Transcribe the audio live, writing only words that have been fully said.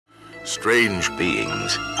strange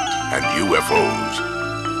beings, and UFOs.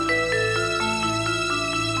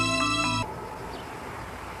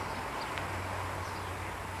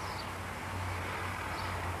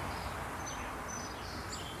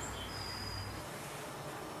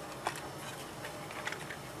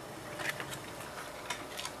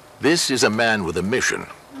 This is a man with a mission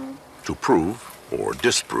to prove or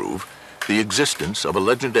disprove the existence of a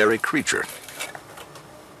legendary creature.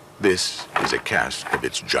 This is a cast of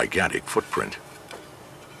its gigantic footprint.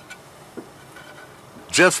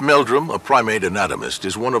 Jeff Meldrum, a primate anatomist,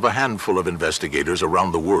 is one of a handful of investigators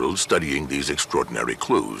around the world studying these extraordinary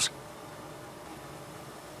clues.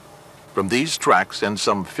 From these tracks and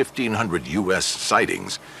some 1,500 U.S.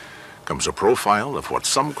 sightings comes a profile of what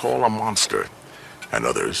some call a monster, and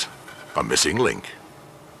others a missing link.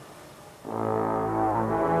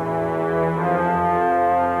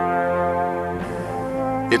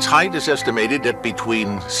 Its height is estimated at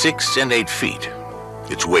between 6 and 8 feet.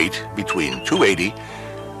 Its weight between 280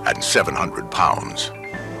 and 700 pounds.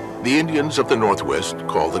 The Indians of the Northwest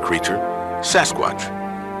call the creature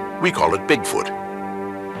Sasquatch. We call it Bigfoot.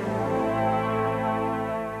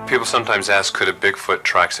 People sometimes ask, could a Bigfoot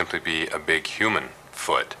track simply be a big human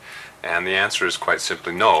foot? And the answer is quite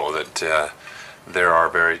simply no, that there are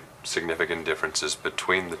very significant differences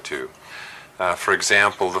between the two. For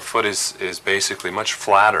example, the foot is basically much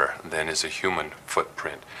flatter than is a human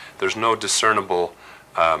footprint. There's no discernible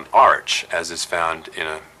arch, as is found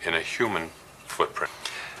in a human footprint.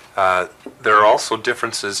 There are also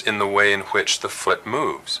differences in the way in which the foot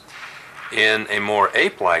moves. In a more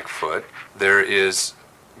ape-like foot, there is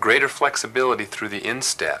greater flexibility through the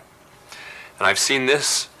instep. And I've seen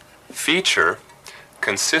this feature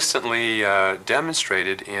consistently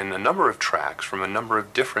demonstrated in a number of tracks from a number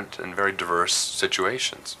of different and very diverse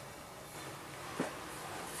situations.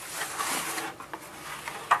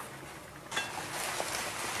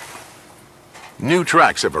 New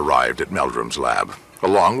tracks have arrived at Meldrum's lab,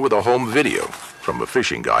 along with a home video from a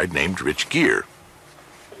fishing guide named Rich Gear.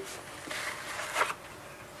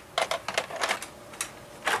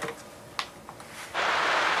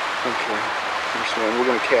 Okay, there's one. We're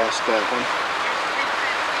going to cast that one.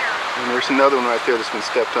 And there's another one right there that's been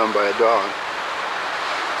stepped on by a dog.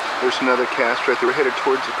 There's another cast right there. We're headed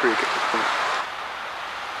towards the creek at this point.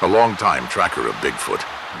 A long-time tracker of Bigfoot,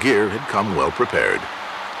 Gear had come well prepared.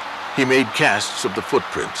 He made casts of the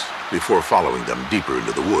footprints before following them deeper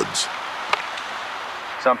into the woods.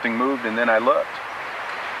 Something moved and then I looked.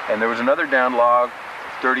 And there was another down log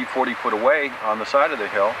 30, 40 foot away on the side of the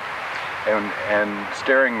hill and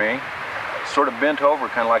staring me, sort of bent over,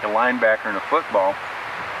 kind of like a linebacker in a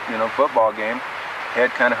football game, head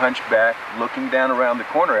kind of hunched back, looking down around the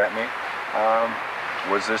corner at me,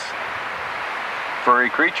 was this furry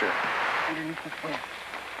creature.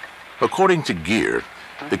 According to Gear,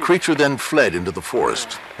 the creature then fled into the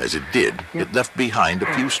forest. As it did, it left behind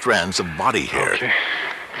a few strands of body hair. Okay.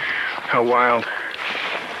 How wild.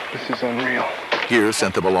 This is unreal. Gear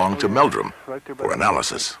sent them along to Meldrum for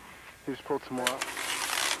analysis. He just pulled some more out.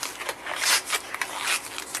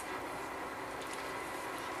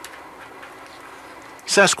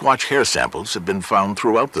 Sasquatch hair samples have been found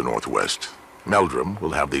throughout the Northwest. Meldrum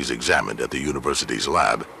will have these examined at the university's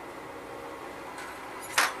lab.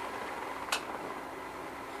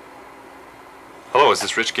 Hello, is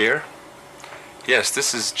this Rich Gear? Yes,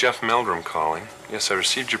 this is Jeff Meldrum calling. Yes, I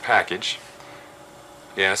received your package.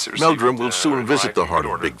 Yes, it received, Meldrum will soon visit the heart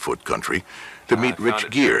of Bigfoot country to meet Rich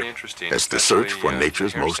Gear as the search for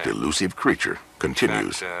nature's most elusive creature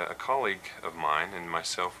continues. In fact, a colleague of mine and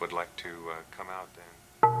myself would like to come out and...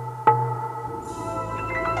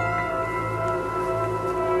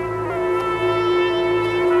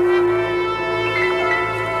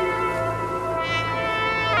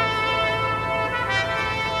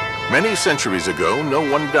 Many centuries ago, no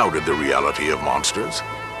one doubted the reality of monsters,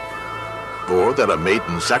 or that a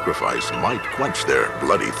maiden sacrifice might quench their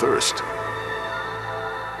bloody thirst.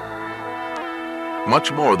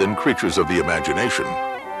 Much more than creatures of the imagination,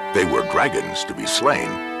 they were dragons to be slain.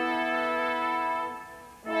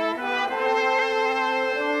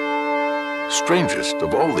 Strangest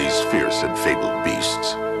of all these fierce and fabled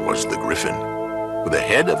beasts was the griffin. With the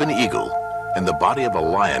head of an eagle and the body of a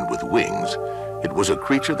lion with wings, it was a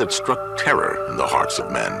creature that struck terror in the hearts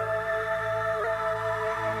of men.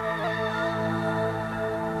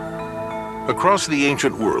 Across the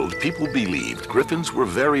ancient world, people believed griffins were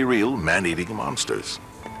very real man-eating monsters.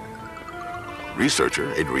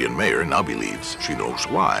 Researcher Adrienne Mayer now believes she knows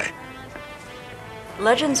why.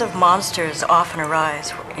 Legends of monsters often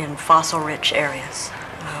arise in fossil-rich areas.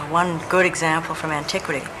 One good example from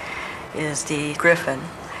antiquity is the griffin.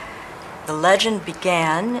 The legend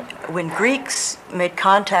began when Greeks made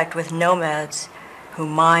contact with nomads who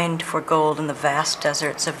mined for gold in the vast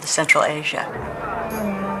deserts of Central Asia.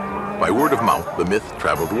 By word of mouth, the myth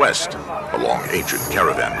traveled west along ancient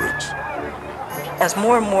caravan routes. As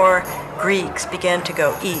more and more Greeks began to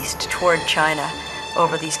go east toward China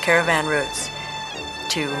over these caravan routes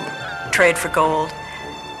to trade for gold,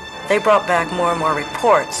 they brought back more and more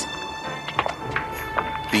reports.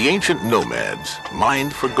 The ancient nomads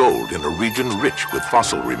mined for gold in a region rich with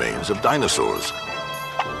fossil remains of dinosaurs.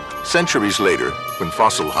 Centuries later, when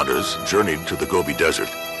fossil hunters journeyed to the Gobi Desert,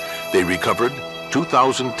 they recovered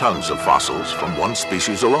 2,000 tons of fossils from one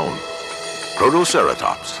species alone,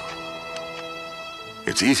 Protoceratops.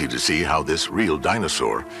 It's easy to see how this real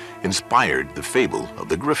dinosaur inspired the fable of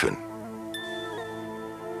the griffin.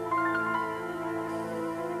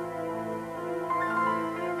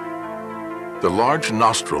 The large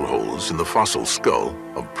nostril holes in the fossil skull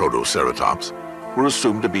of Protoceratops were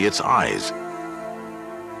assumed to be its eyes.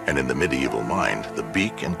 And in the medieval mind, the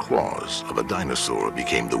beak and claws of a dinosaur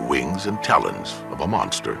became the wings and talons of a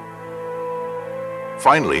monster.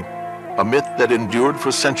 Finally, a myth that endured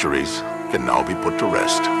for centuries can now be put to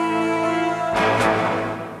rest.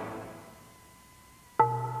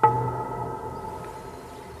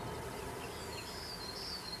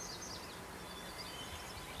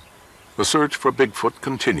 The search for Bigfoot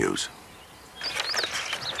continues.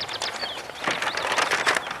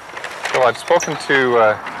 Well, I've spoken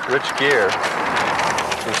to Rich Gear,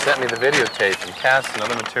 who sent me the videotape and casts and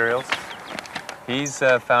other materials. He's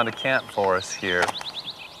found a camp for us here,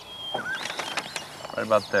 right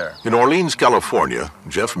about there. In Orleans, California,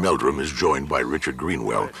 Jeff Meldrum is joined by Richard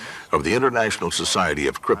Greenwell of the International Society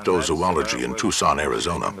of Cryptozoology in Tucson,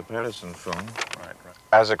 Arizona.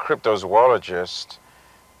 As a cryptozoologist,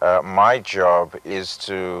 my job is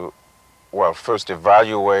to, well, first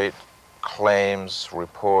evaluate claims,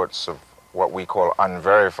 reports of what we call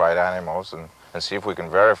unverified animals and see if we can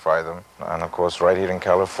verify them. And of course, right here in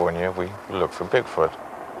California, we look for Bigfoot.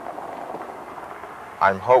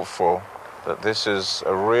 I'm hopeful that this is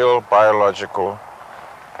a real biological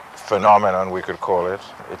phenomenon, we could call it.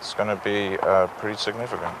 It's going to be pretty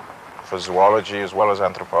significant for zoology as well as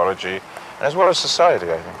anthropology and as well as society,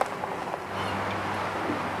 I think.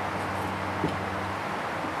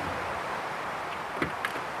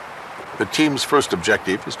 The team's first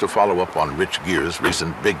objective is to follow up on Rich Gear's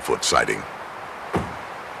recent Bigfoot sighting.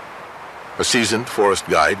 A seasoned forest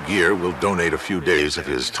guide, Gear will donate a few days of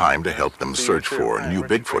his time to help them search for new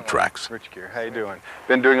Bigfoot tracks. Rich Gear, how you doing?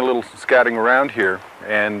 Been doing a little scouting around here,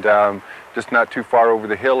 and just not too far over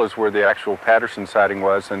the hill is where the actual Patterson sighting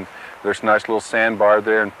was, and there's a nice little sandbar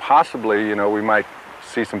there, and possibly, you know, we might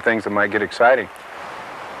see some things that might get exciting.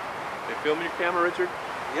 You filming your camera, Richard?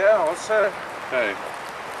 Yeah, let's Hey.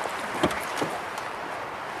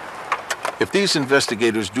 If these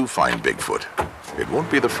investigators do find Bigfoot, it won't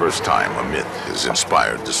be the first time a myth has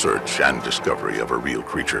inspired the search and discovery of a real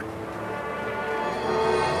creature.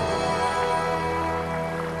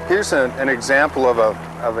 Here's an example of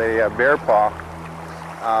a bear paw,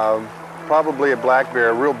 probably a black bear,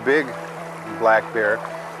 a real big black bear.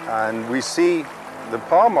 And we see the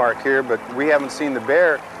paw mark here, but we haven't seen the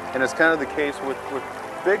bear. And it's kind of the case with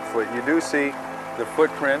Bigfoot. You do see the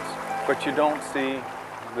footprints, but you don't see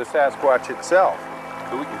the Sasquatch itself.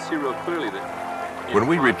 But we can see real clearly that... When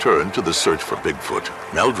we return to the search for Bigfoot,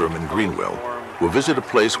 Meldrum and Greenwell will visit a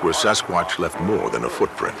place where Sasquatch left more than a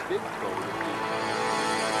footprint.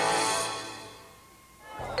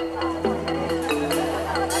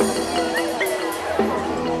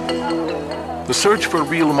 The search for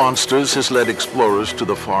real monsters has led explorers to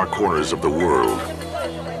the far corners of the world.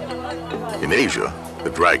 In Asia, the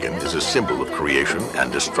dragon is a symbol of creation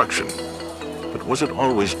and destruction. But was it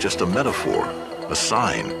always just a metaphor, a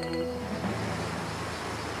sign?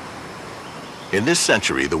 In this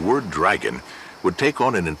century, the word dragon would take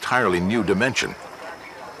on an entirely new dimension.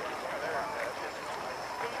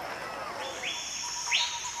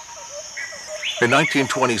 In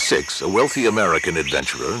 1926, a wealthy American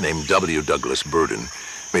adventurer named W. Douglas Burden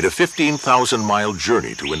made a 15,000-mile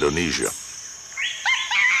journey to Indonesia.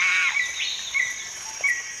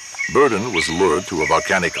 Burden was lured to a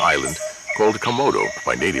volcanic island called Komodo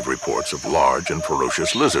by native reports of large and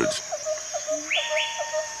ferocious lizards.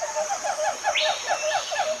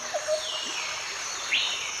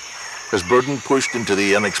 As Burden pushed into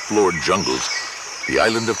the unexplored jungles, the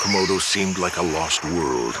island of Komodo seemed like a lost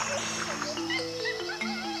world.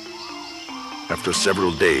 After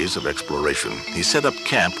several days of exploration, he set up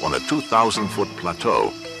camp on a 2,000-foot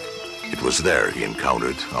plateau. It was there he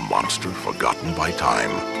encountered a monster forgotten by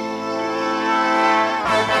time.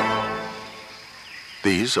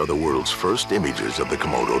 These are the world's first images of the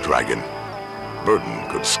Komodo dragon. Burton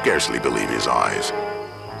could scarcely believe his eyes.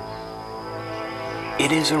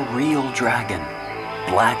 It is a real dragon,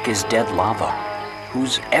 black as dead lava,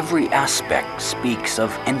 whose every aspect speaks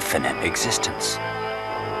of infinite existence.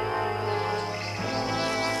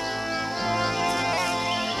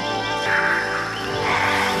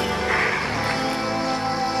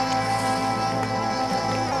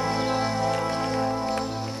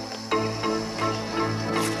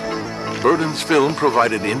 Burton's film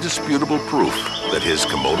provided indisputable proof that his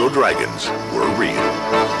Komodo dragons were real.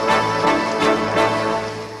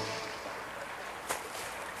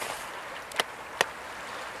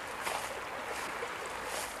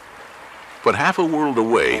 But half a world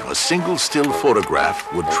away, a single still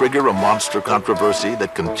photograph would trigger a monster controversy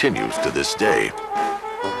that continues to this day.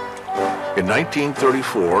 In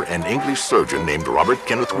 1934, an English surgeon named Robert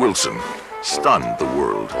Kenneth Wilson stunned the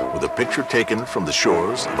world with a picture taken from the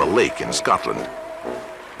shores of a lake in Scotland.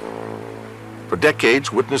 For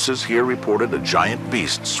decades, witnesses here reported a giant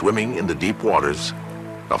beast swimming in the deep waters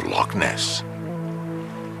of Loch Ness.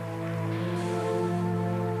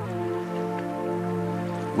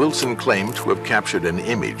 Wilson claimed to have captured an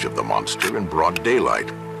image of the monster in broad daylight.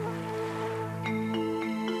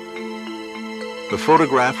 The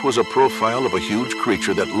photograph was a profile of a huge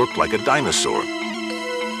creature that looked like a dinosaur.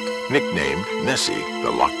 Nicknamed Nessie,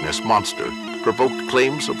 the Loch Ness Monster, provoked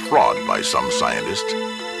claims of fraud by some scientists,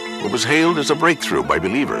 but was hailed as a breakthrough by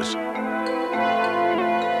believers.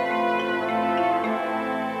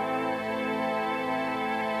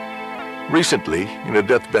 Recently, in a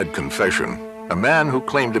deathbed confession, a man who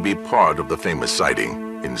claimed to be part of the famous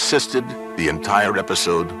sighting insisted the entire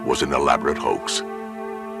episode was an elaborate hoax.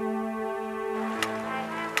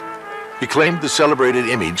 He claimed the celebrated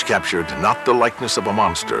image captured not the likeness of a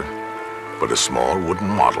monster, but a small wooden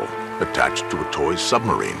model attached to a toy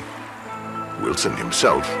submarine. Wilson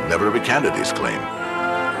himself never recanted his claim.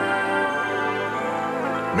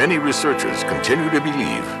 Many researchers continue to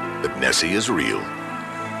believe that Nessie is real.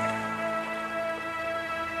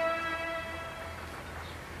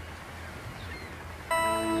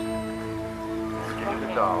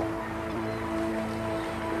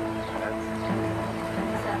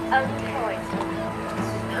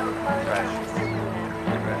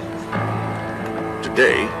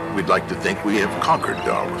 Today, we'd like to think we have conquered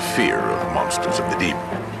our fear of monsters of the deep.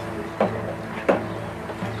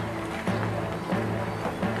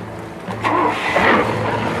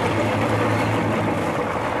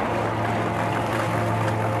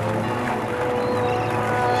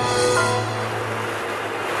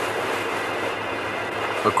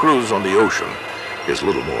 A cruise on the ocean is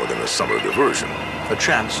little more than a summer diversion, a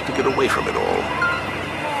chance to get away from it all.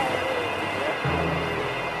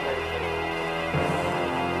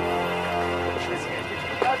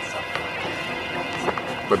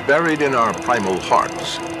 But buried in our primal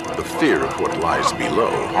hearts, the fear of what lies below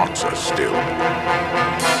haunts us still.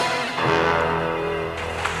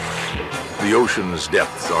 The ocean's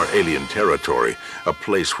depths are alien territory, a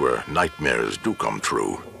place where nightmares do come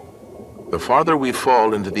true. The farther we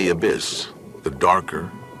fall into the abyss, the darker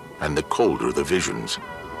and the colder the visions.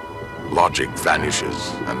 Logic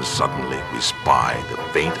vanishes, and suddenly we spy the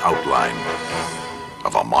faint outline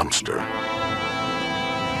of a monster.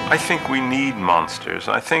 I think we need monsters.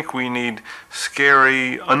 I think we need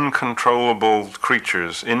scary, uncontrollable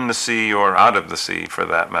creatures in the sea or out of the sea, for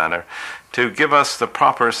that matter, to give us the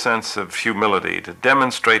proper sense of humility, to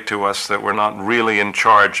demonstrate to us that we're not really in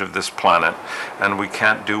charge of this planet and we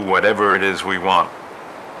can't do whatever it is we want.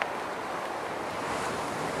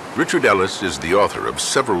 Richard Ellis is the author of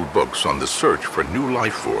several books on the search for new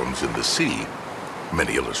life forms in the sea,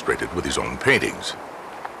 many illustrated with his own paintings.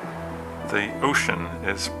 The ocean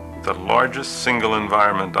is the largest single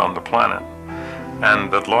environment on the planet,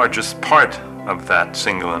 and the largest part of that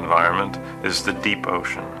single environment is the deep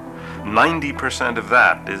ocean. 90% of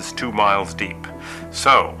that is 2 miles deep.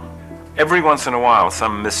 So, every once in a while,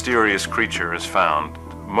 some mysterious creature is found.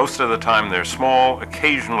 Most of the time they're small,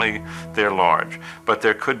 occasionally they're large, but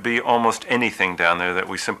there could be almost anything down there that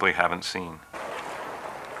we simply haven't seen.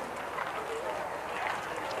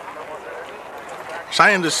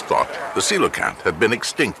 Scientists thought the coelacanth had been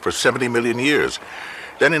extinct for 70 million years.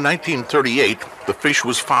 Then in 1938, the fish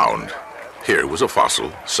was found. Here was a fossil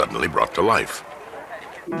suddenly brought to life.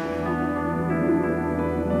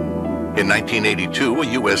 In 1982, a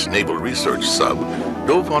U.S. Naval Research sub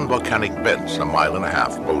dove on volcanic vents a mile and a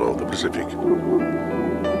half below the Pacific.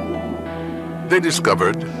 They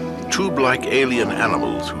discovered tube-like alien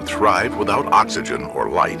animals who thrive without oxygen or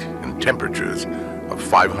light in temperatures of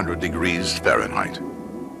 500 degrees Fahrenheit.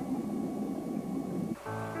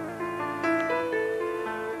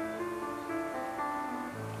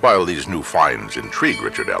 While these new finds intrigue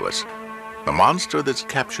Richard Ellis, the monster that's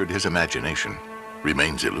captured his imagination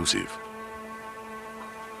remains elusive.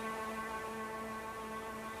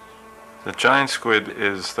 The giant squid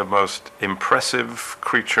is the most impressive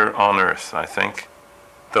creature on Earth, I think.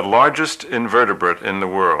 The largest invertebrate in the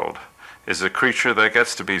world is a creature that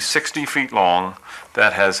gets to be 60 feet long,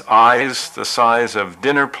 that has eyes the size of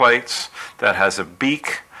dinner plates, that has a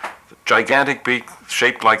beak, a gigantic beak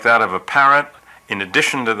shaped like that of a parrot. In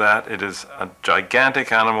addition to that, it is a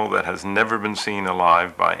gigantic animal that has never been seen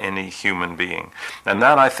alive by any human being. And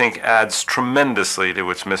that, I think, adds tremendously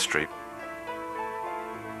to its mystery.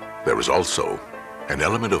 There is also an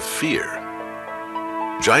element of fear.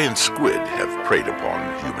 Giant squid have preyed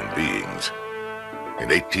upon human beings. In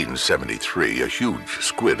 1873, a huge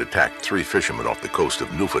squid attacked 3 fishermen off the coast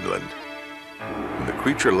of Newfoundland. When the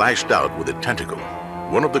creature lashed out with a tentacle,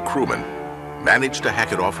 one of the crewmen managed to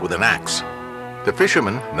hack it off with an axe. The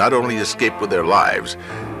fishermen not only escaped with their lives,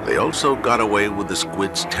 they also got away with the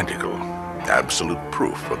squid's tentacle, absolute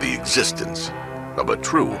proof of the existence of a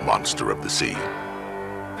true monster of the sea.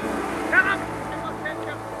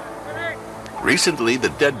 Recently, the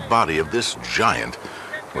dead body of this giant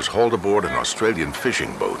was hauled aboard an Australian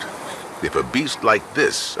fishing boat. If a beast like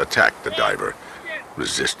this attacked the diver,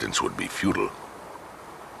 resistance would be futile.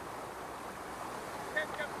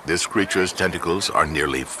 This creature's tentacles are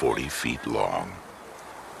nearly 40 feet long.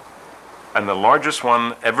 And the largest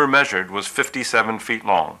one ever measured was 57 feet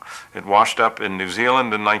long. It washed up in New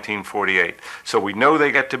Zealand in 1948. So we know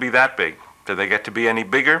they get to be that big. Do they get to be any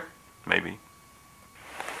bigger? Maybe.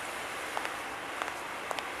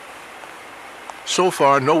 So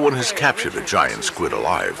far, no one has captured a giant squid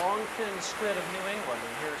alive.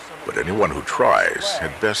 But anyone who tries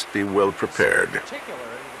had best be well prepared.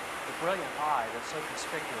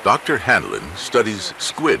 Dr. Hanlon studies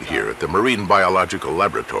squid here at the Marine Biological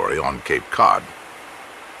Laboratory on Cape Cod.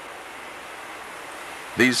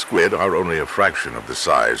 These squid are only a fraction of the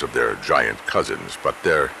size of their giant cousins, but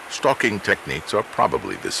their stalking techniques are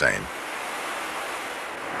probably the same.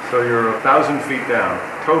 So you're 1,000 feet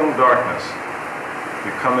down, total darkness.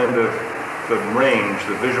 You come into the range,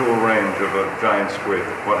 the visual range of a giant squid.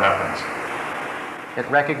 What happens? It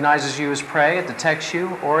recognizes you as prey, it detects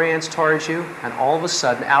you, orients towards you, and all of a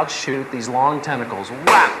sudden out shoot these long tentacles.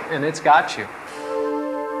 Whap! And it's got you.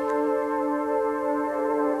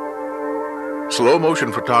 Slow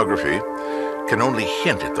motion photography can only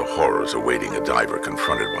hint at the horrors awaiting a diver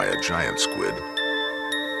confronted by a giant squid.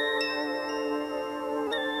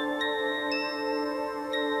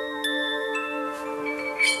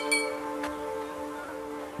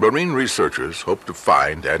 Marine researchers hope to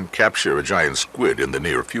find and capture a giant squid in the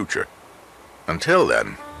near future. Until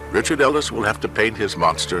then, Richard Ellis will have to paint his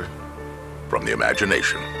monster from the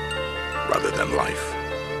imagination rather than life.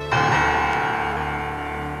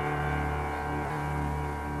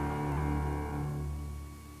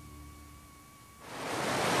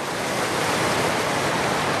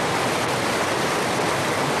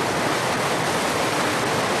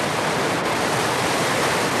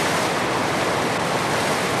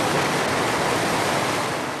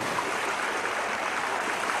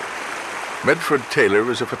 Medford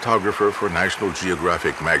Taylor is a photographer for National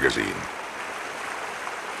Geographic magazine.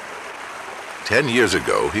 10 years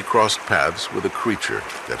ago, he crossed paths with a creature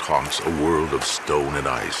that haunts a world of stone and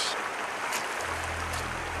ice.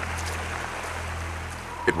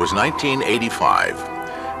 It was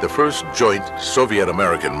 1985. The first joint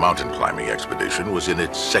Soviet-American mountain climbing expedition was in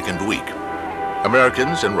its second week.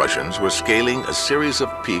 Americans and Russians were scaling a series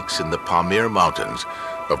of peaks in the Pamir Mountains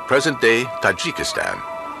of present-day Tajikistan.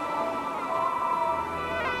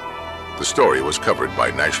 The story was covered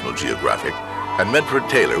by National Geographic, and Medford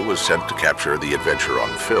Taylor was sent to capture the adventure on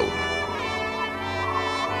film.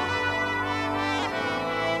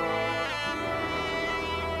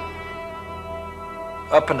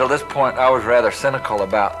 Up until this point, I was rather cynical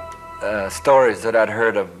about stories that I'd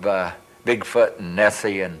heard of Bigfoot and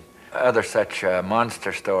Nessie and other such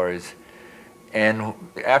monster stories. And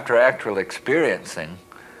after actually experiencing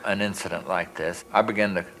an incident like this, I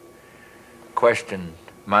began to question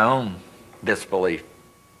my own disbelief.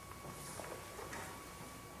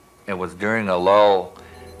 It was during a lull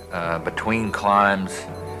between climbs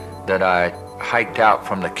that I hiked out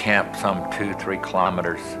from the camp some 2-3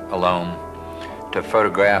 kilometers alone to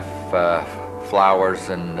photograph flowers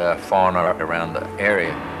and fauna around the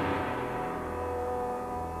area.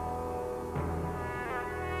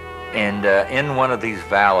 And in one of these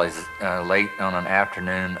valleys, late on an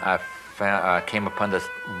afternoon, I came upon this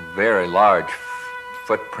very large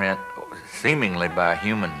footprint, seemingly by a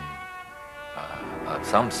human, a of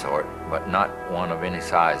some sort, but not one of any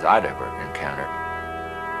size I'd ever encountered.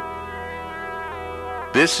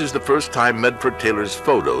 This is the first time Medford Taylor's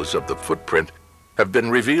photos of the footprint have been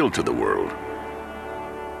revealed to the world.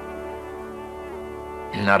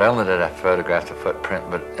 Not only did I photograph the footprint,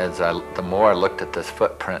 but the more I looked at this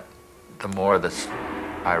footprint, the more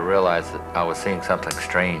I realized that I was seeing something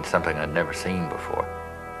strange, something I'd never seen before.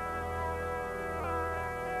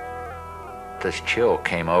 This chill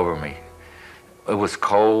came over me. It was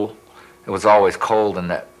cold. It was always cold in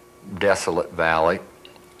that desolate valley,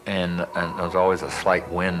 and there was always a slight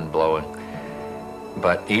wind blowing.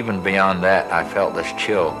 But even beyond that, I felt this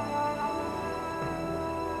chill.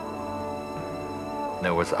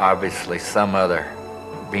 There was obviously some other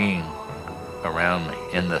being around me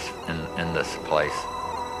in this place.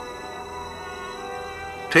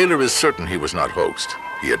 Taylor is certain he was not hoaxed.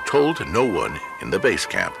 He had told no one in the base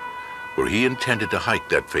camp, where he intended to hike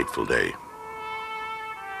that fateful day.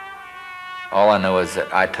 All I know is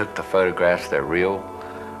that I took the photographs, they're real,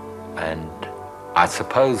 and I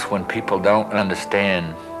suppose when people don't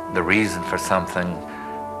understand the reason for something,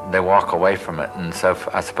 they walk away from it. And so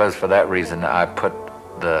I suppose for that reason, I put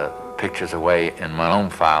the pictures away in my own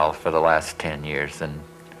file for the last 10 years, and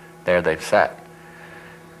there they've sat.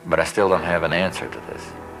 But I still don't have an answer to this.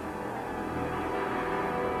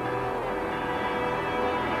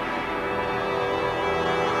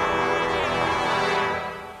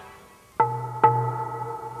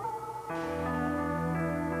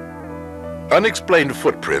 Unexplained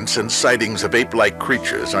footprints and sightings of ape-like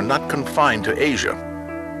creatures are not confined to Asia.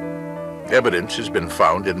 Evidence has been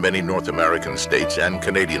found in many North American states and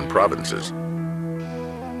Canadian provinces.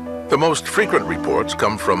 The most frequent reports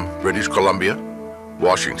come from British Columbia,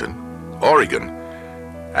 Washington, Oregon,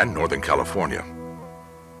 and Northern California.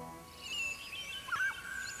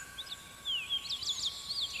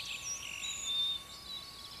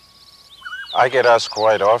 I get asked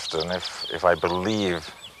quite often if I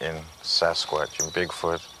believe in Sasquatch and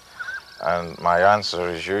Bigfoot, and my answer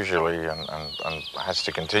is usually, and has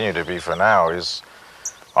to continue to be for now, is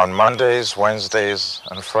on Mondays, Wednesdays,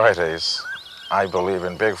 and Fridays, I believe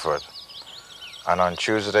in Bigfoot. And on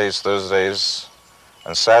Tuesdays, Thursdays,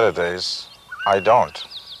 and Saturdays, I don't.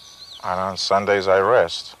 And on Sundays, I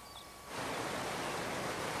rest.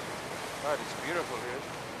 God, it's beautiful here.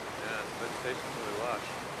 Yeah, vegetation really lush.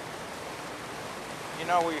 You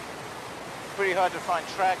know, pretty hard to find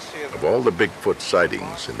tracks here. Of all the Bigfoot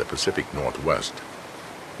sightings in the Pacific Northwest,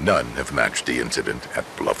 none have matched the incident at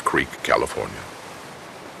Bluff Creek, California.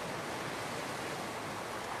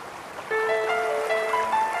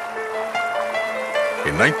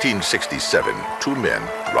 In 1967, two men,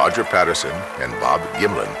 Roger Patterson and Bob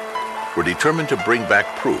Gimlin, were determined to bring back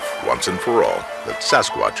proof once and for all that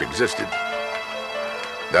Sasquatch existed.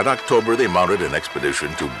 That October, they mounted an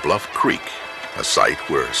expedition to Bluff Creek, a site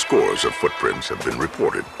where scores of footprints have been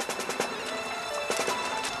reported.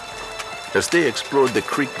 As they explored the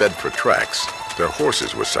creek bed for tracks, their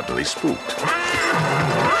horses were suddenly spooked.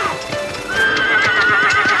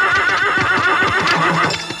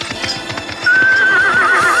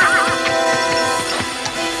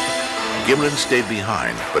 Gimlin stayed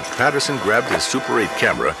behind, but Patterson grabbed his Super 8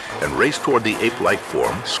 camera and raced toward the ape-like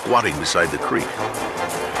form squatting beside the creek.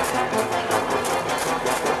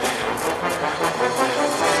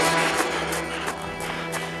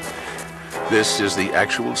 This is the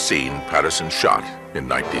actual scene Patterson shot in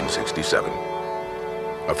 1967.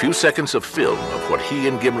 A few seconds of film of what he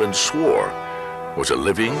and Gimlin swore was a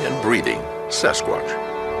living and breathing Sasquatch.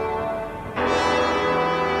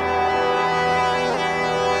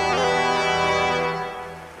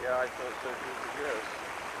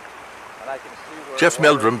 Jeff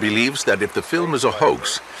Meldrum believes that if the film is a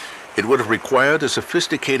hoax, it would have required a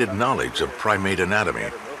sophisticated knowledge of primate anatomy,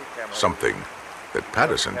 something that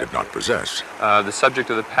Patterson did not possess. The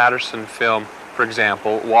subject of the Patterson film, for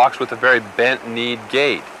example, walks with a very bent-kneed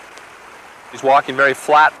gait. He's walking very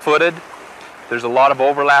flat-footed. There's a lot of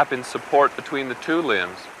overlap in support between the two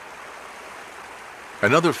limbs.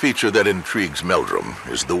 Another feature that intrigues Meldrum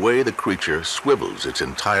is the way the creature swivels its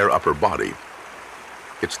entire upper body.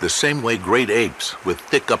 It's the same way great apes with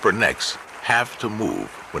thick upper necks have to move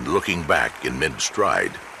when looking back in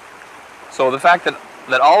mid-stride. So the fact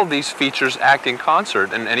that all of these features act in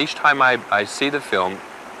concert, and each time I see the film,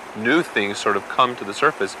 new things sort of come to the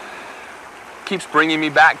surface, keeps bringing me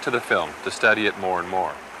back to the film to study it more and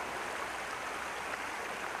more.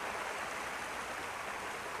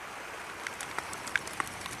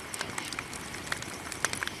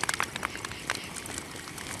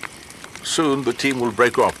 Soon, the team will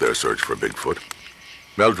break off their search for Bigfoot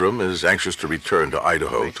Meldrum is anxious to return to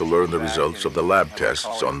Idaho to learn the results of the lab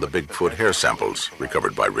tests on the Bigfoot hair samples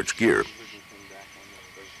recovered by Rich Gere.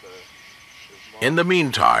 In the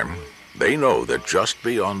meantime, they know that just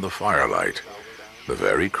beyond the firelight, the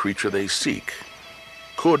very creature they seek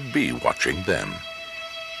could be watching them.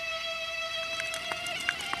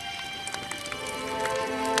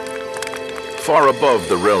 Far above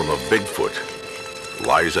the realm of Bigfoot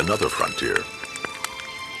lies another frontier.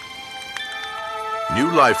 New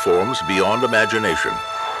life forms beyond imagination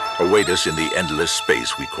await us in the endless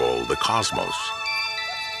space we call the cosmos.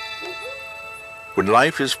 When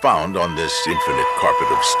life is found on this infinite carpet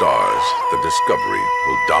of stars, the discovery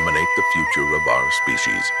will dominate the future of our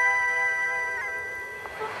species.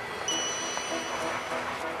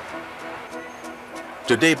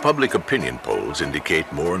 Today, public opinion polls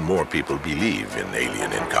indicate more and more people believe in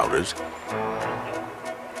alien encounters.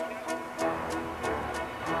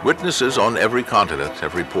 Witnesses on every continent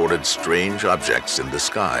have reported strange objects in the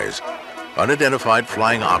skies, unidentified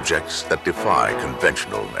flying objects that defy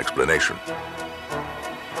conventional explanation.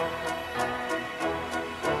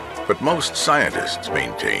 But most scientists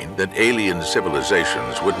maintain that alien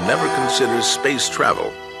civilizations would never consider space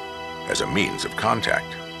travel as a means of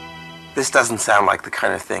contact. This doesn't sound like the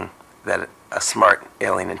kind of thing that a smart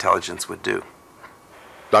alien intelligence would do.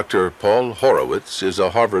 Dr. Paul Horowitz is a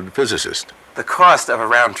Harvard physicist. The cost of a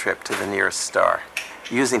round trip to the nearest star,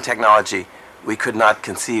 using technology we could not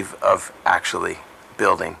conceive of actually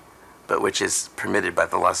building, but which is permitted by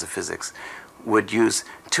the laws of physics, would use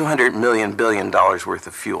 $200 billion worth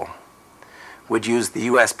of fuel, would use the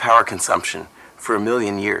U.S. power consumption for 1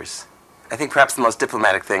 million years. I think perhaps the most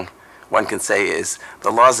diplomatic thing one can say is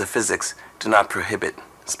the laws of physics do not prohibit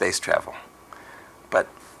space travel, but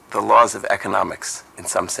the laws of economics, in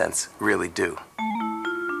some sense, really do.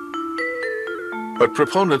 But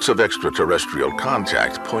proponents of extraterrestrial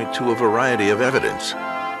contact point to a variety of evidence.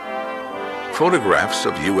 Photographs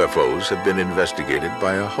of UFOs have been investigated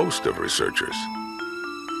by a host of researchers.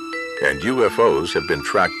 And UFOs have been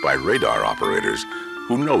tracked by radar operators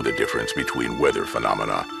who know the difference between weather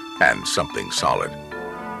phenomena and something solid.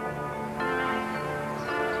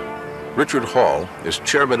 Richard Hall is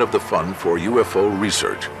chairman of the Fund for UFO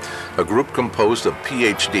Research, a group composed of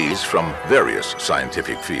PhDs from various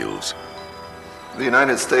scientific fields. The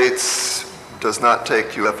United States does not take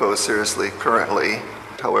UFOs seriously currently.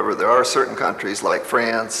 However, there are certain countries like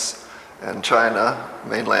France and China,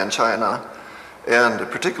 mainland China, and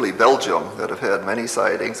particularly Belgium that have had many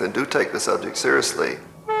sightings and do take the subject seriously.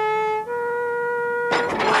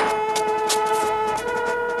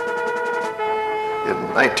 In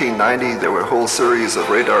 1990, there were a whole series of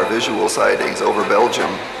radar visual sightings over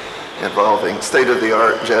Belgium involving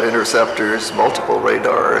state-of-the-art jet interceptors, multiple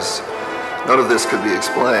radars. None of this could be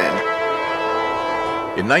explained.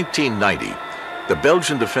 In 1990, the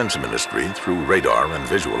Belgian Defense Ministry, through radar and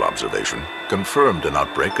visual observation, confirmed an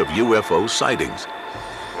outbreak of UFO sightings.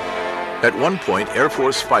 At one point, Air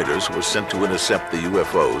Force fighters were sent to intercept the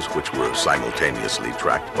UFOs, which were simultaneously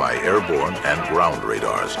tracked by airborne and ground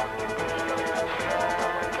radars.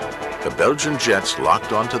 The Belgian jets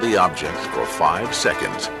locked onto the objects for 5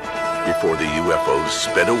 seconds before the UFOs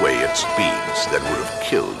sped away at speeds that would have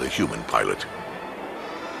killed a human pilot.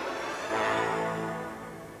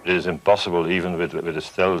 It is impossible, even with a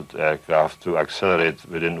stealth aircraft, to accelerate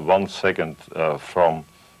within 1 second from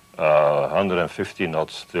 150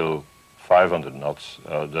 knots till 500 knots.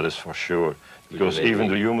 That is for sure, because even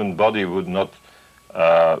the human body would not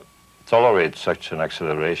tolerate such an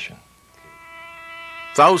acceleration.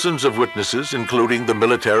 Thousands of witnesses, including the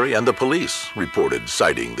military and the police, reported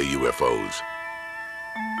sighting the UFOs.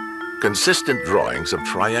 Consistent drawings of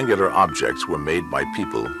triangular objects were made by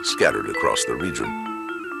people scattered across the region.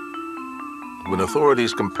 When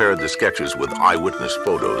authorities compared the sketches with eyewitness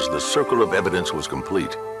photos, the circle of evidence was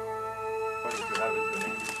complete.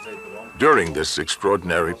 During this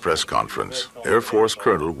extraordinary press conference, Air Force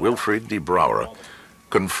Colonel Wilfrid de Brouwer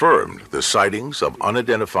confirmed the sightings of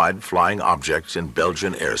unidentified flying objects in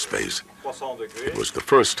Belgian airspace. It was the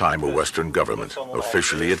first time a Western government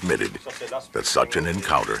officially admitted that such an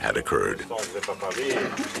encounter had occurred.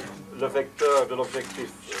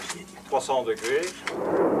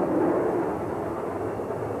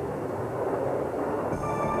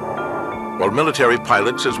 While military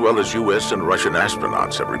pilots as well as U.S. and Russian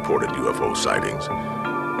astronauts have reported UFO sightings,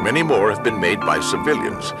 many more have been made by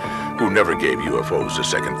civilians who never gave UFOs a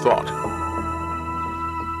second thought.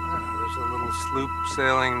 There's a little sloop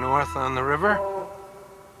sailing north on the river.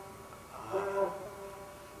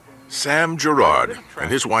 Sam Gerard and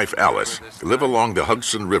his wife Alice live along the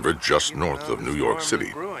Hudson River just north of New York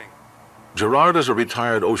City. Gerard is a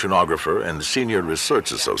retired oceanographer and senior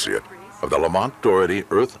research associate of the Lamont Doherty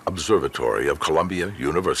Earth Observatory of Columbia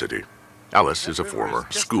University. Alice is a former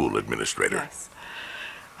school administrator. Yes.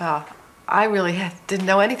 Well, I really didn't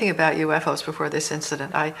know anything about UFOs before this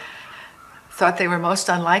incident. I thought they were most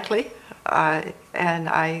unlikely, and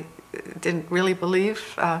I didn't really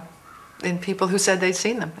believe in people who said they'd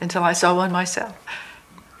seen them until I saw one myself.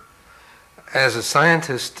 As a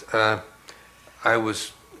scientist, I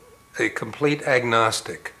was a complete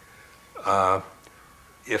agnostic.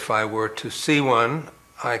 If I were to see one,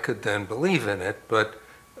 I could then believe in it, but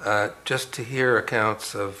just to hear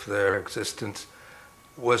accounts of their existence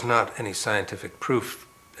was not any scientific proof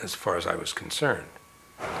as far as I was concerned.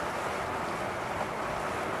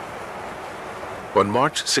 On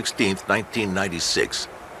March 16, 1996,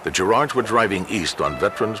 the Gerards were driving east on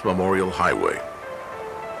Veterans Memorial Highway.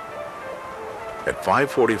 At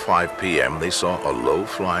 5:45 p.m., they saw a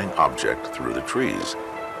low-flying object through the trees.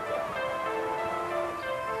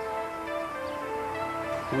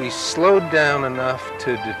 We slowed down enough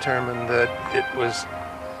to determine that it was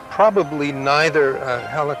probably neither a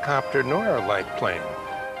helicopter nor a light plane.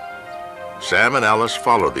 Sam and Alice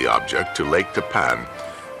followed the object to Lake Tapan,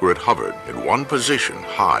 where it hovered in one position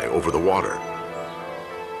high over the water.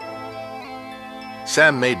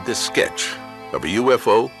 Sam made this sketch of a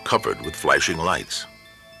UFO covered with flashing lights.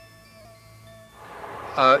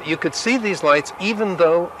 You could see these lights even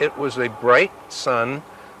though it was a bright sun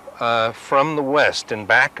from the west and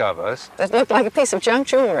back of us. It looked like a piece of junk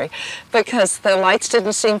jewelry because the lights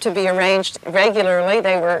didn't seem to be arranged regularly.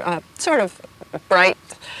 They were sort of bright.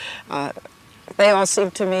 They all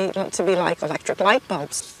seemed to me to be like electric light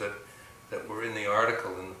bulbs. That were in the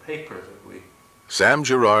article in the paper that we... Sam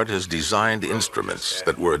Gerard has designed instruments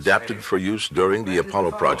that were adapted for use during the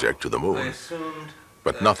Apollo project to the moon,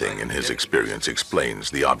 but nothing in his experience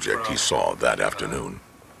explains the object he saw that afternoon.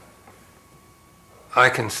 I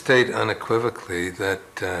can state unequivocally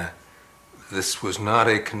that this was not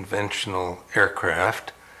a conventional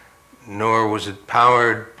aircraft, nor was it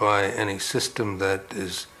powered by any system that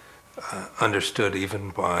is understood even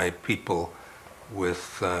by people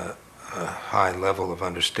with a high level of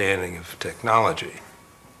understanding of technology.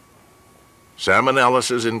 Sam and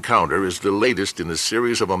Alice's encounter is the latest in a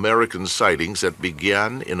series of American sightings that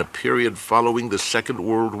began in a period following the Second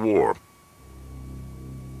World War.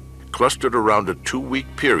 Clustered around a 2-week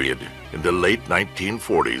period in the late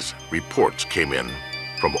 1940s, reports came in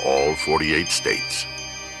from all 48 states.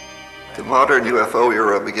 The modern UFO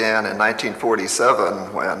era began in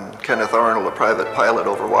 1947 when Kenneth Arnold, a private pilot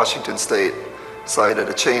over Washington State, sighted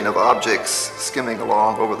a chain of objects skimming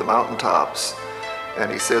along over the mountaintops.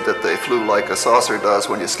 And he said that they flew like a saucer does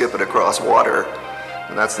when you skip it across water.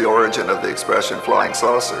 And that's the origin of the expression flying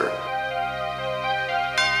saucer.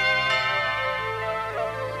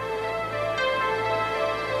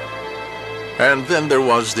 And then there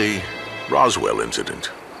was the Roswell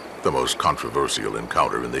incident, the most controversial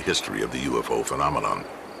encounter in the history of the UFO phenomenon.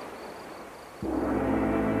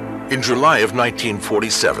 In July of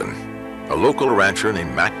 1947, a local rancher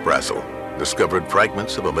named Mac Brazel discovered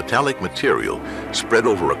fragments of a metallic material spread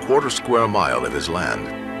over a 1/4 square mile of his land.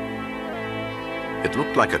 It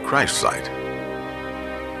looked like a crash site.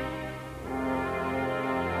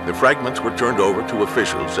 The fragments were turned over to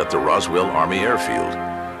officials at the Roswell Army Airfield,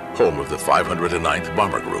 home of the 509th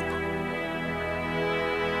Bomber Group.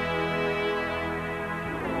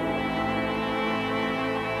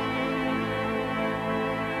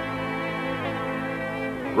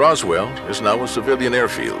 Roswell is now a civilian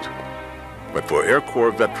airfield, but for Air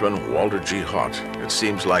Corps veteran Walter G. Haught, it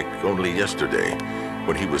seems like only yesterday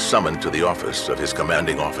when he was summoned to the office of his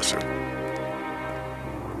commanding officer.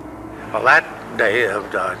 Well, that day of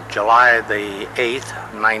July the 8th,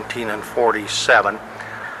 1947,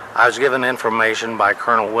 I was given information by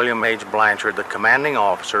Colonel William H. Blanchard, the commanding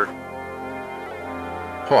officer.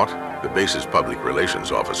 Haught, the base's public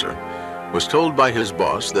relations officer, was told by his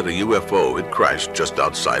boss that a UFO had crashed just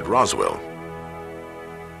outside Roswell.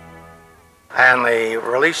 And the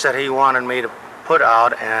release that he wanted me to put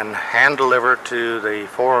out and hand deliver to the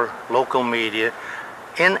 4 local media,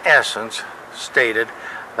 in essence, stated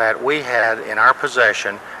that we had in our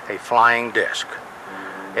possession a flying disc.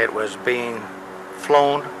 It was being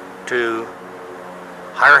flown to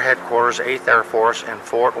higher headquarters, 8th Air Force in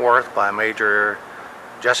Fort Worth by Major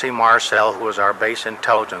Jesse Marcel, who was our base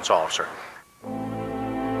intelligence officer.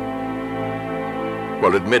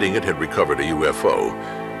 While admitting it had recovered a UFO,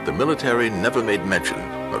 the military never made mention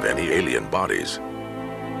of any alien bodies.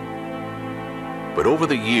 But over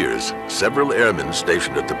the years, several airmen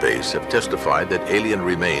stationed at the base have testified that alien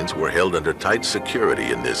remains were held under tight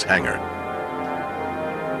security in this hangar.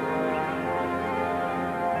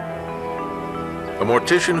 A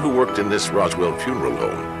mortician who worked in this Roswell funeral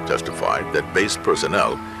home testified that base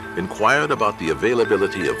personnel inquired about the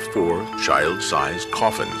availability of 4 child-sized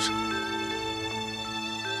coffins.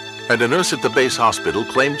 And a nurse at the base hospital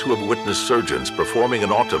claimed to have witnessed surgeons performing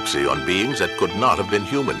an autopsy on beings that could not have been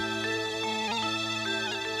human.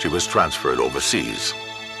 She was transferred overseas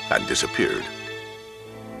and disappeared.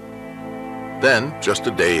 Then, just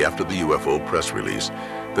a day after the UFO press release,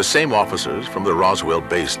 the same officers from the Roswell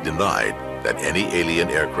base denied that any alien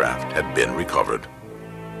aircraft had been recovered.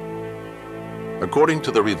 According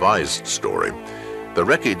to the revised story, the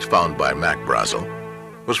wreckage found by Mac Brazel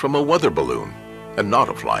was from a weather balloon and not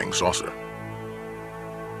a flying saucer.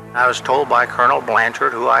 I was told by Colonel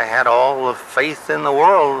Blanchard, who I had all the faith in the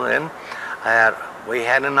world in, that we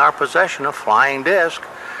had in our possession a flying disc,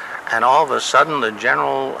 and all of a sudden the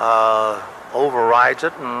general overrides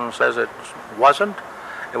it and says it wasn't.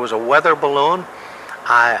 It was a weather balloon.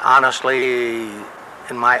 I honestly,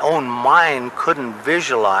 in my own mind, couldn't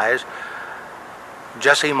visualize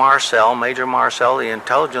Jesse Marcel, Major Marcel, the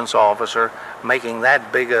intelligence officer, making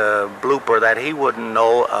that big a blooper that he wouldn't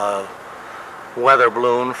know a weather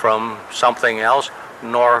balloon from something else,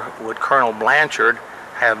 nor would Colonel Blanchard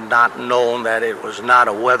have not known that it was not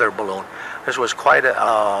a weather balloon. This was quite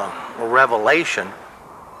a revelation.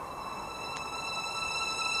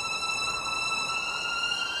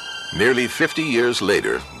 Nearly 50 years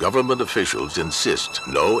later, government officials insist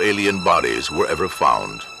no alien bodies were ever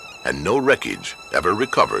found and no wreckage ever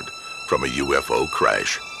recovered from a UFO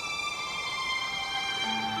crash.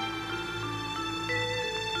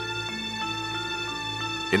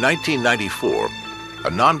 In 1994, a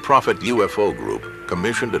non-profit UFO group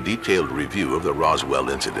commissioned a detailed review of the Roswell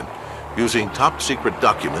incident using top-secret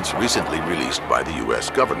documents recently released by the U.S.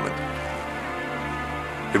 government.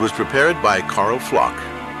 It was prepared by Carl Flock,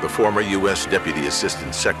 the former U.S. Deputy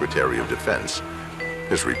Assistant Secretary of Defense.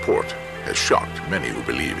 His report has shocked many who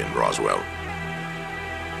believe in Roswell.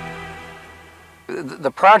 The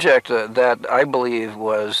project that I believe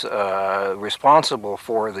was responsible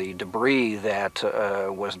for the debris that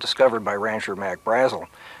was discovered by Rancher Mac Brazel,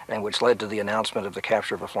 and which led to the announcement of the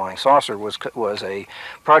capture of a flying saucer, was a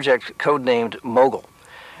project codenamed Mogul.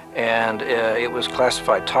 And it was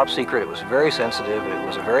classified top secret. It was very sensitive. It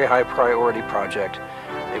was a very high priority project.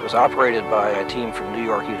 It was operated by a team from New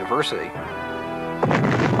York University.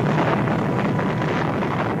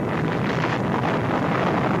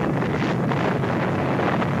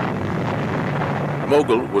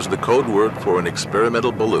 Mogul was the code word for an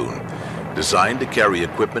experimental balloon designed to carry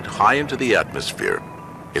equipment high into the atmosphere.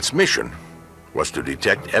 Its mission was to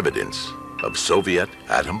detect evidence of Soviet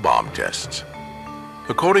atom bomb tests.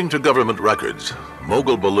 According to government records,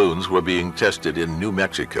 Mogul balloons were being tested in New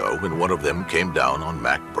Mexico when one of them came down on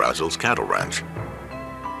Mac Brazel's cattle ranch.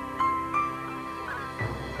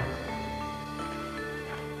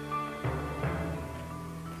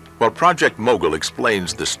 While Project Mogul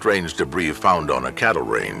explains the strange debris found on a cattle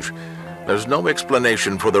range, there's no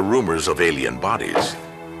explanation for the rumors of alien bodies.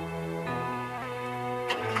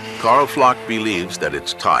 Carl Flock believes that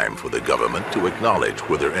it's time for the government to acknowledge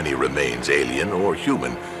whether any remains, alien or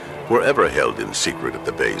human, were ever held in secret at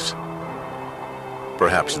the base.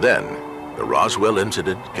 Perhaps then, the Roswell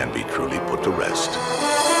incident can be truly put to rest.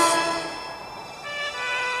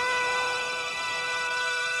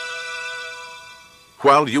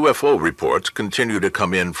 While UFO reports continue to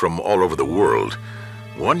come in from all over the world,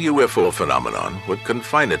 one UFO phenomenon would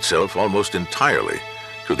confine itself almost entirely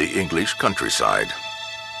to the English countryside.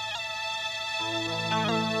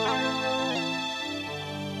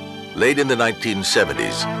 Late in the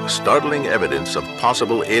 1970s, startling evidence of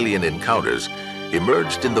possible alien encounters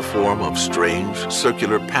emerged in the form of strange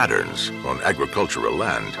circular patterns on agricultural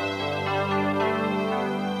land.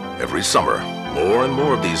 Every summer, more and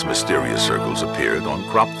more of these mysterious circles appeared on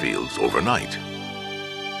crop fields overnight.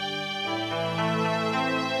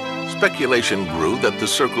 Speculation grew that the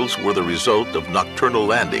circles were the result of nocturnal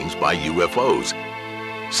landings by UFOs.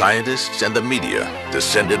 Scientists and the media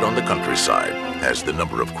descended on the countryside as the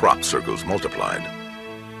number of crop circles multiplied.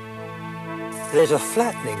 There's a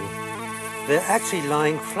flattening. They're actually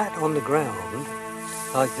lying flat on the ground,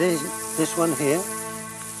 like this one here,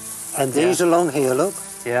 and these along here, look.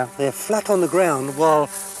 Yeah. They're flat on the ground while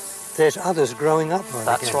there's others growing up right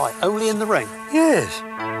That's again. right. Only in the ring? Yes.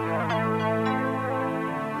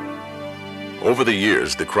 Over the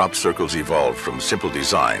years, the crop circles evolved from simple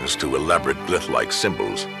designs to elaborate glyph-like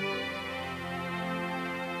symbols.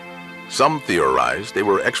 Some theorized they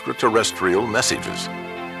were extraterrestrial messages.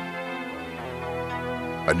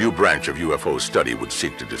 A new branch of UFO study would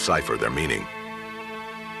seek to decipher their meaning.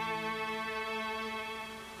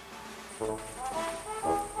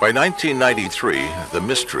 By 1993, the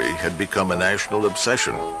mystery had become a national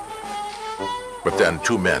obsession. But then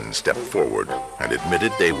two men stepped forward and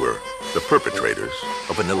admitted they were the perpetrators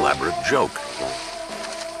of an elaborate joke.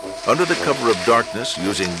 Under the cover of darkness,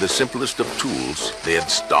 using the simplest of tools, they had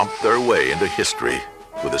stomped their way into history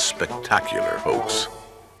with a spectacular hoax.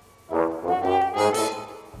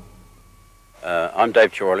 I'm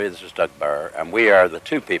Dave Chorley, this is Doug Barr, and we are the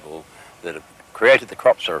two people that have created the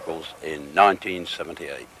crop circles in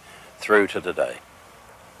 1978 through to today.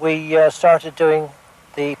 We started doing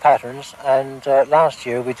the patterns, and last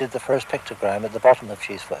year we did the first pictogram at the bottom of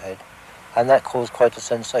Cheesefoot Head, and that caused quite a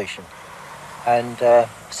sensation. And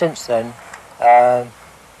since then,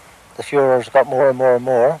 the furor's got more and more and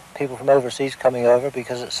more. People from overseas coming over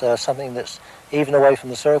because it's something that's, even away from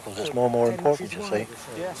the circles, it's more and more important, you see.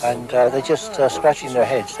 And they're just scratching their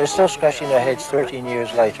heads. They're still scratching their heads 13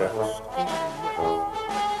 years later.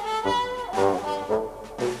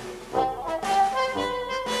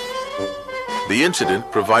 The incident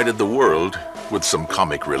provided the world with some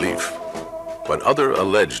comic relief. But other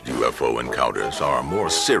alleged UFO encounters are more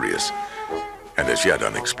serious and as yet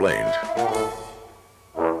unexplained.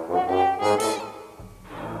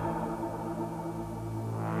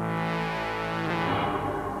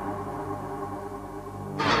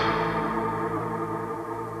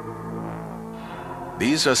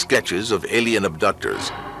 These are sketches of alien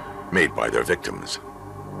abductors made by their victims.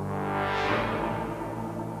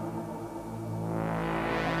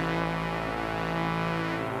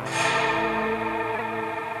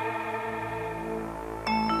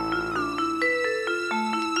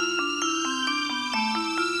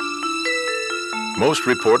 Most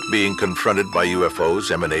report being confronted by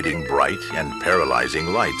UFOs emanating bright and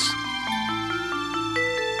paralyzing lights.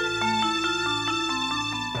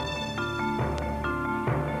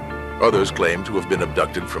 Others claim to have been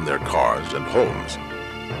abducted from their cars and homes.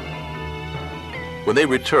 When they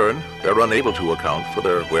return, they're unable to account for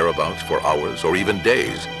their whereabouts for hours or even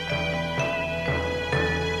days.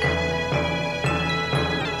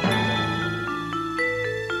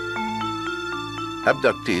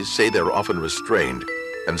 Abductees say they're often restrained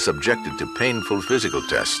and subjected to painful physical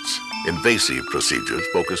tests, invasive procedures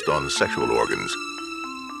focused on sexual organs.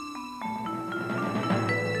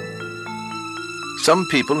 Some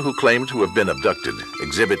people who claim to have been abducted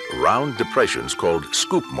exhibit round depressions called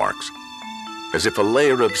scoop marks, as if a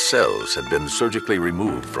layer of cells had been surgically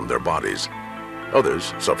removed from their bodies.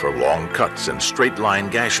 Others suffer long cuts and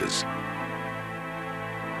straight-line gashes.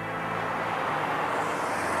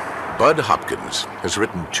 Bud Hopkins has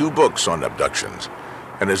written 2 books on abductions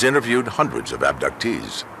and has interviewed hundreds of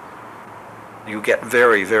abductees. You get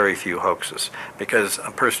very, very few hoaxes because a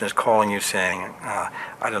person is calling you saying,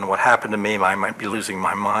 I don't know what happened to me, I might be losing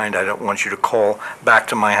my mind, I don't want you to call back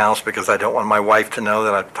to my house because I don't want my wife to know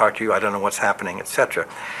that I've talked to you, I don't know what's happening, etc.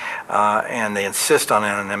 And they insist on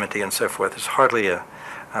anonymity and so forth. There's hardly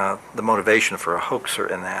the motivation for a hoaxer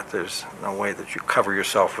in that. There's no way that you cover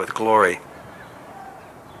yourself with glory.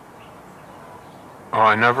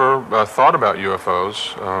 I never thought about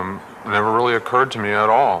UFOs. It never really occurred to me at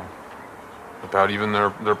all about even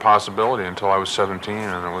their possibility until I was 17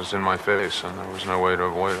 and it was in my face and there was no way to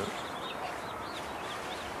avoid it.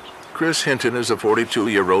 Chris Hinton is a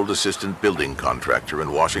 42-year-old assistant building contractor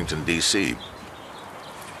in Washington, D.C.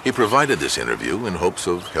 He provided this interview in hopes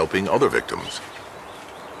of helping other victims.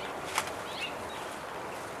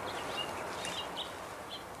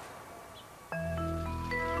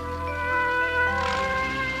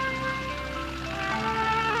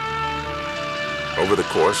 Over the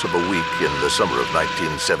course of a week in the summer of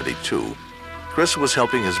 1972, Chris was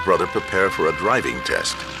helping his brother prepare for a driving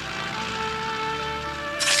test.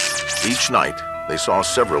 Each night, they saw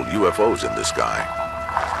several UFOs in the sky.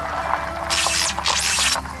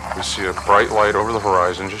 We see a bright light over the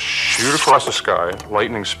horizon just shoot across the sky,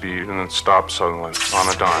 lightning speed, and then stop suddenly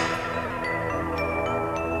on a dime.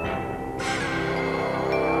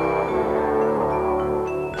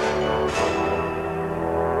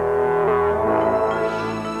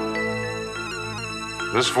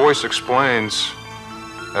 This voice explains,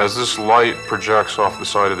 as this light projects off the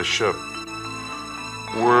side of the ship,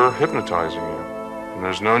 we're hypnotizing you. And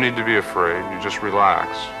there's no need to be afraid, you just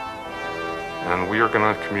relax. And we are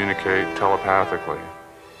going to communicate telepathically.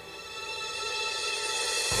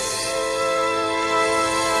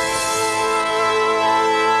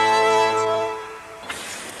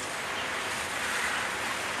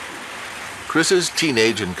 Chris's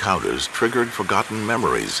teenage encounters triggered forgotten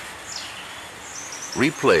memories.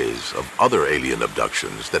 Replays of other alien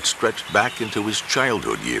abductions that stretched back into his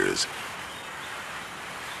childhood years.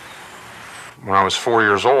 When I was 4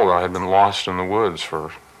 years old, I had been lost in the woods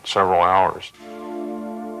for several hours.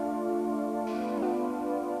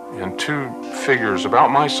 And two figures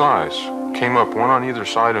about my size came up, one on either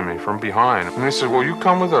side of me from behind. And they said, "Well, you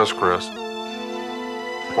come with us, Chris."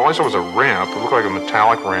 All I saw was a ramp. It looked like a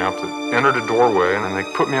metallic ramp that entered a doorway, and they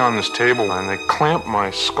put me on this table and they clamped my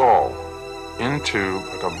skull into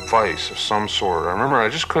like a vise of some sort. I remember I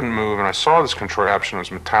just couldn't move, and I saw this contraption. It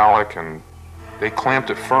was metallic, and they clamped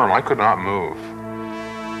it firm. I could not move.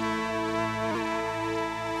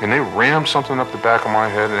 And they rammed something up the back of my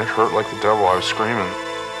head, and it hurt like the devil. I was screaming.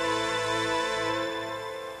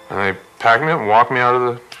 And they packed me up and walked me out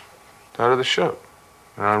of the ship.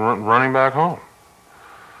 And I'm running back home.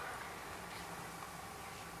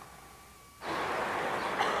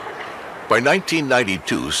 By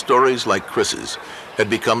 1992, stories like Chris's had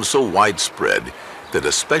become so widespread that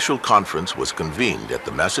a special conference was convened at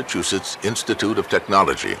the Massachusetts Institute of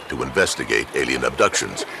Technology to investigate alien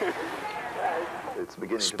abductions.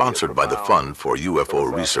 Sponsored by the Fund for UFO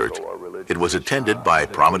Research, it was attended by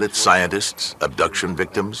prominent scientists, abduction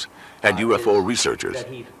victims, and UFO researchers.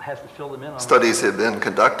 Studies have been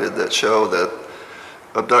conducted that show that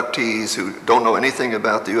abductees who don't know anything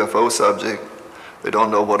about the UFO subject, they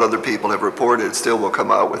don't know what other people have reported, still will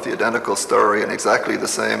come out with the identical story in exactly the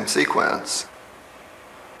same sequence.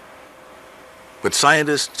 But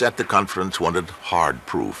scientists at the conference wanted hard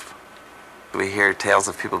proof. We hear tales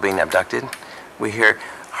of people being abducted. We hear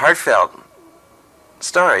heartfelt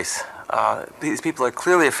stories. These people are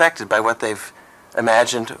clearly affected by what they've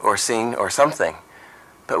imagined or seen or something,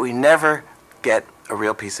 but we never get a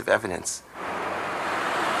real piece of evidence.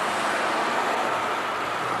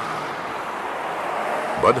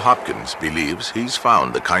 Bud Hopkins believes he's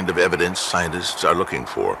found the kind of evidence scientists are looking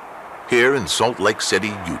for here in Salt Lake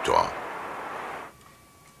City, Utah.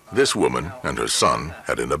 This woman and her son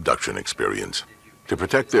had an abduction experience. To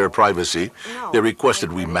protect their privacy, they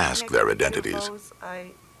requested we mask their identities.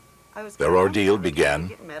 Their ordeal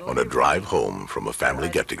began on a drive home from a family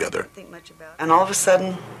get-together. And all of a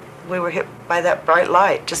sudden, we were hit by that bright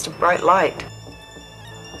light, just a bright light.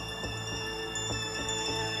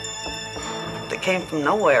 That came from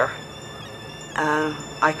nowhere.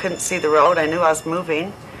 I couldn't see the road. I knew I was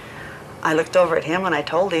moving. I looked over at him and I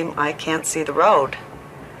told him, I can't see the road.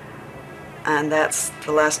 And that's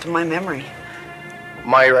the last of my memory.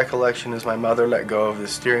 My recollection is my mother let go of the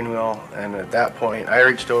steering wheel, and at that point I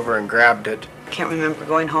reached over and grabbed it. I can't remember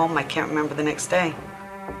going home. I can't remember the next day.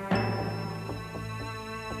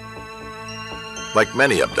 Like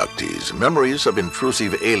many abductees, memories of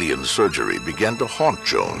intrusive alien surgery began to haunt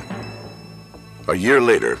Joan. A year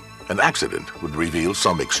later, an accident would reveal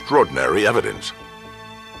some extraordinary evidence.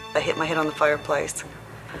 I hit my head on the fireplace,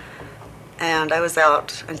 and I was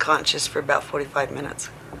out unconscious for about 45 minutes.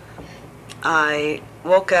 I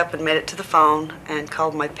woke up and made it to the phone and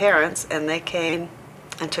called my parents, and they came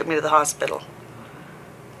and took me to the hospital.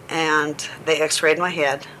 And they x-rayed my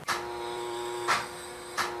head.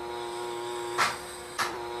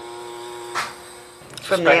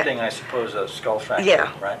 Suspecting, I suppose, a skull fracture,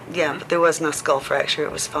 yeah, right? Yeah, but there was no skull fracture.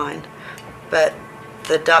 It was fine. But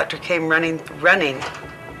the doctor came running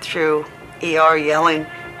through ER yelling,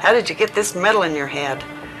 "How did you get this metal in your head?"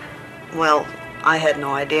 Well, I had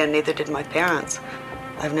no idea, neither did my parents.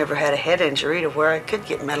 I've never had a head injury to where I could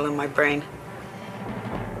get metal in my brain.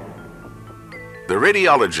 The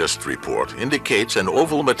radiologist's report indicates an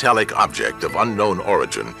oval metallic object of unknown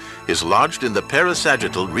origin is lodged in the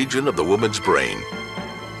parasagittal region of the woman's brain.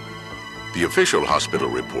 The official hospital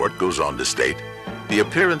report goes on to state, the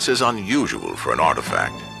appearance is unusual for an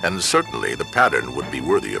artifact, and certainly the pattern would be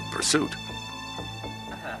worthy of pursuit.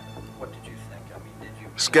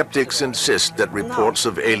 Skeptics insist that reports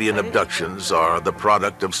of alien abductions are the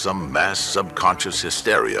product of some mass subconscious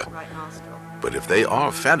hysteria. But if they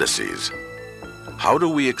are fantasies, how do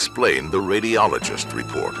we explain the radiologist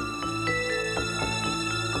report?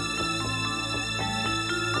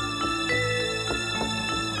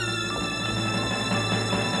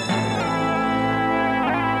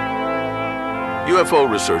 UFO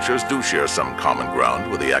researchers do share some common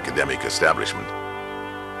ground with the academic establishment.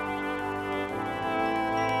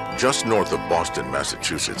 Just north of Boston,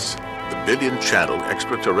 Massachusetts, the Billion-Channel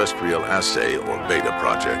Extra-Terrestrial Assay, or BETA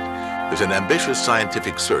project, is an ambitious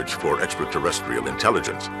scientific search for extraterrestrial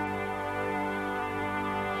intelligence.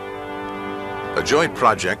 A joint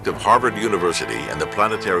project of Harvard University and the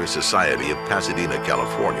Planetary Society of Pasadena,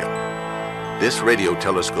 California. This radio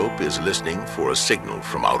telescope is listening for a signal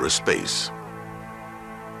from outer space.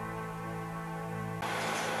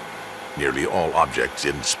 Nearly all objects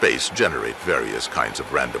in space generate various kinds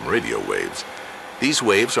of random radio waves. These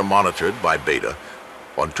waves are monitored by BETA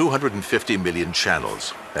on 250 million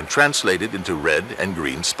channels and translated into red and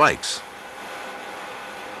green spikes.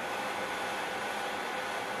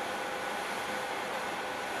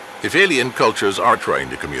 If alien cultures are trying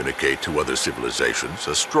to communicate to other civilizations,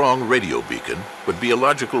 a strong radio beacon would be a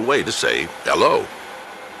logical way to say hello.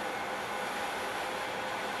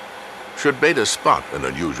 Should Beta spot an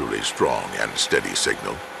unusually strong and steady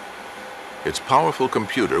signal, its powerful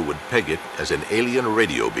computer would peg it as an alien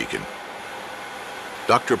radio beacon.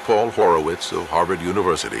 Dr. Paul Horowitz of Harvard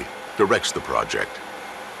University directs the project.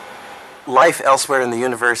 Life elsewhere in the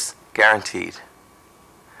universe, guaranteed.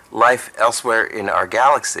 Life elsewhere in our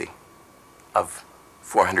galaxy of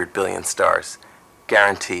 400 billion stars,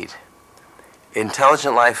 guaranteed.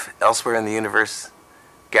 Intelligent life elsewhere in the universe,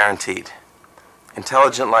 guaranteed.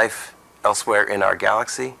 Intelligent life elsewhere in our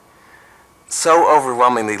galaxy, so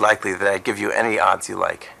overwhelmingly likely that I'd give you any odds you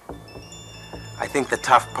like. I think the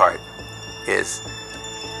tough part is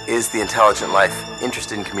the intelligent life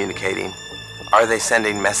interested in communicating? Are they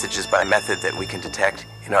sending messages by method that we can detect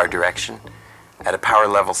in our direction at a power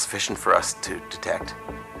level sufficient for us to detect?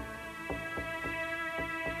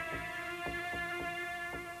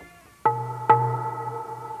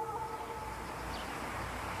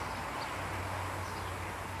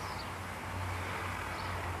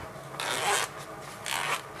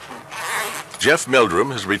 Jeff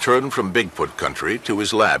Meldrum has returned from Bigfoot country to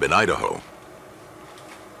his lab in Idaho.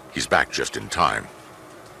 He's back just in time.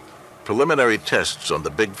 Preliminary tests on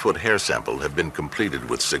the Bigfoot hair sample have been completed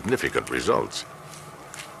with significant results.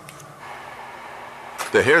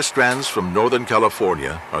 The hair strands from Northern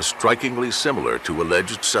California are strikingly similar to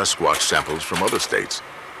alleged Sasquatch samples from other states.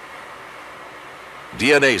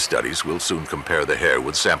 DNA studies will soon compare the hair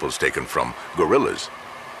with samples taken from gorillas.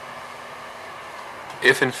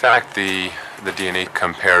 If in fact the DNA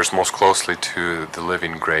compares most closely to the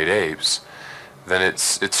living great apes, then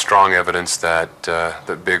it's strong evidence that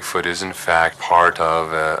that Bigfoot is in fact part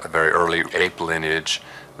of a very early ape lineage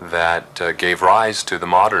that gave rise to the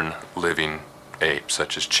modern living apes,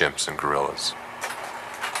 such as chimps and gorillas.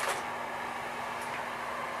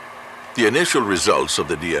 The initial results of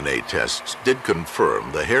the DNA tests did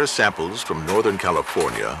confirm the hair samples from Northern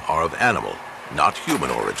California are of animal, not human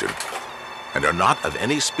origin, and are not of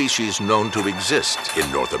any species known to exist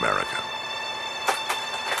in North America.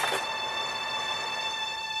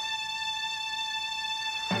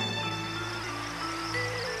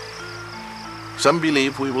 Some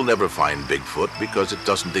believe we will never find Bigfoot because it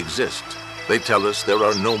doesn't exist. They tell us there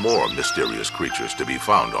are no more mysterious creatures to be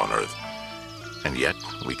found on Earth. And yet,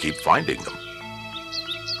 we keep finding them.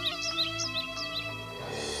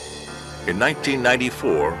 In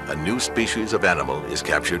 1994, a new species of animal is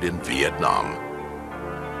captured in Vietnam.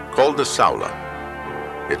 Called the saula,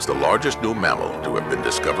 it's the largest new mammal to have been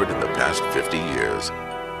discovered in the past 50 years.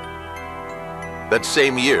 That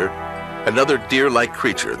same year, another deer-like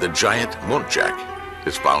creature, the giant muntjac,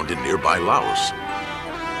 is found in nearby Laos.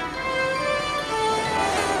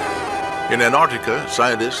 In Antarctica,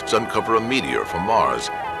 scientists uncover a meteor from Mars.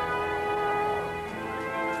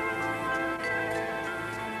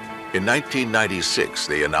 In 1996,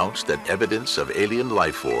 they announced that evidence of alien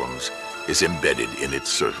life forms is embedded in its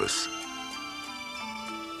surface.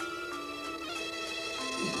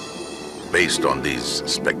 Based on these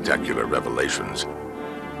spectacular revelations,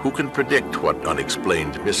 who can predict what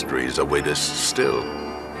unexplained mysteries await us still?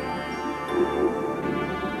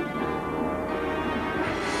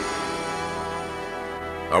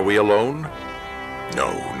 Are we alone?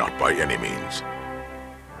 No, not by any means.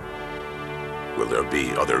 Will there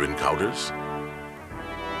be other encounters?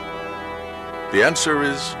 The answer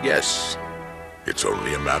is yes. It's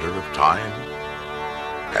only a matter of time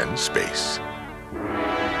and space.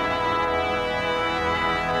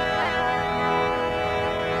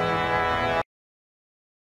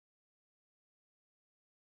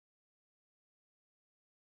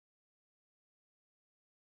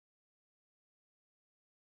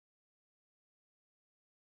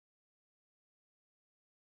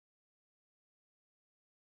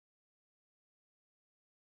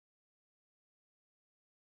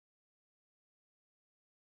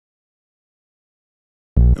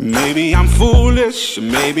 Maybe I'm foolish,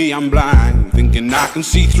 maybe I'm blind, thinking I can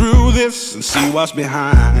see through this and see what's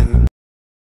behind.